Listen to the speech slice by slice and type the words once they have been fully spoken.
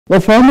The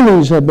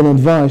families have been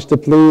advised to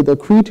play the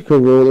critical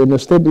role in the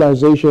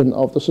stabilization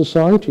of the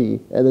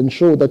society and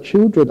ensure that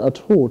children are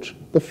taught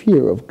the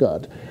fear of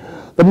God.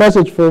 The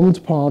message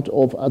formed part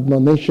of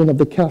admonition of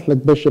the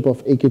Catholic Bishop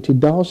of Ekiti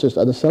Diocese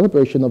at the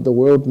celebration of the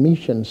World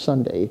Mission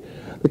Sunday.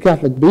 The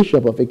Catholic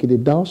Bishop of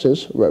Ekiti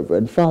Diocese,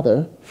 Reverend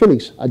Father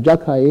Felix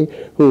Ajakaye,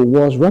 who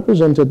was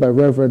represented by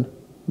Reverend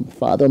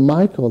Father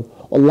Michael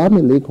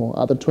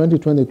Olamileko at the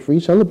 2023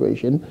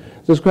 celebration,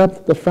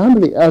 described the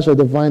family as a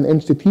divine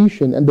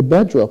institution and the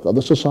bedrock of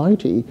the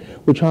society,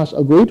 which has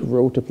a great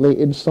role to play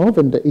in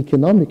solving the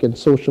economic and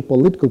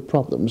social-political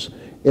problems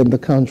in the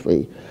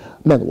country.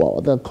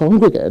 Meanwhile, the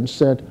congregants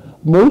said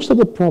most of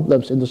the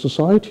problems in the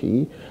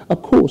society are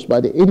caused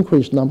by the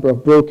increased number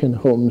of broken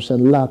homes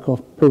and lack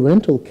of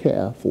parental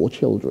care for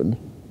children.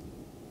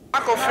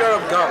 Lack of fear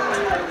of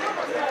God,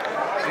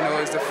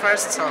 is the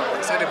first So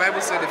the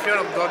Bible says the fear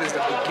of God is the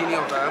beginning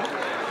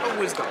of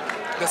wisdom,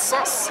 the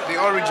source,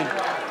 the origin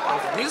of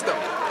wisdom.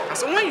 And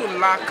so when you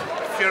lack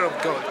fear of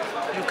God,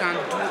 you can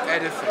do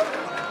anything.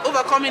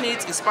 Overcoming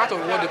it is part of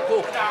what the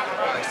Pope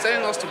is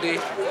telling us today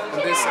on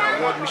this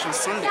World Mission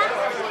Sunday,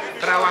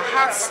 that our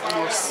hearts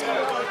must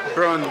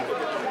burn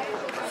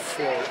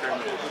for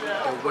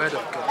the Word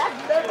of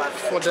God,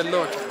 for the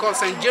Lord. Of course,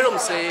 St. Jerome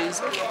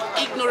says,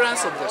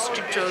 ignorance of the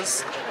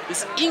Scriptures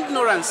is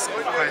ignorance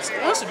of Christ.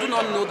 Once you do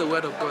not know the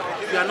Word of God,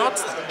 you are not,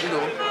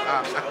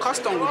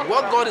 accustomed with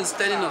what God is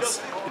telling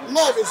us.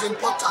 Love is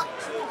important.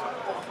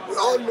 We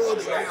all know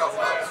the meaning of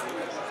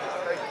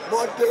love.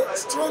 But the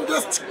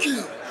strongest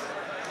key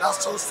that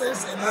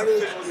sustains a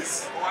marriage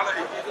is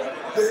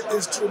the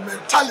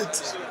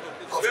instrumentality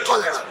of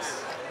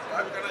tolerance.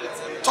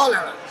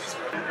 Tolerance.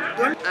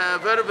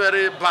 Very,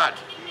 very bad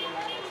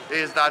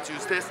is that you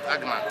stay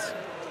stagnant,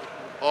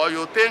 or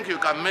you think you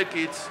can make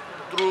it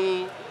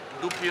through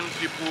duping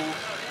people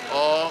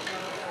or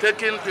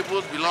taking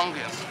people's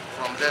belongings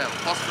from them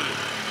forcefully.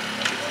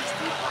 It is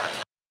too bad.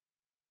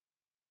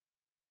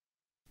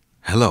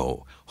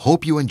 Hello,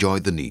 hope you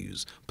enjoyed the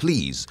news.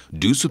 Please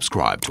do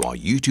subscribe to our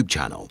YouTube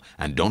channel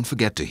and don't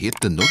forget to hit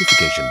the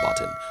notification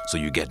button so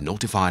you get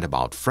notified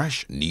about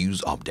fresh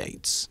news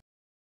updates.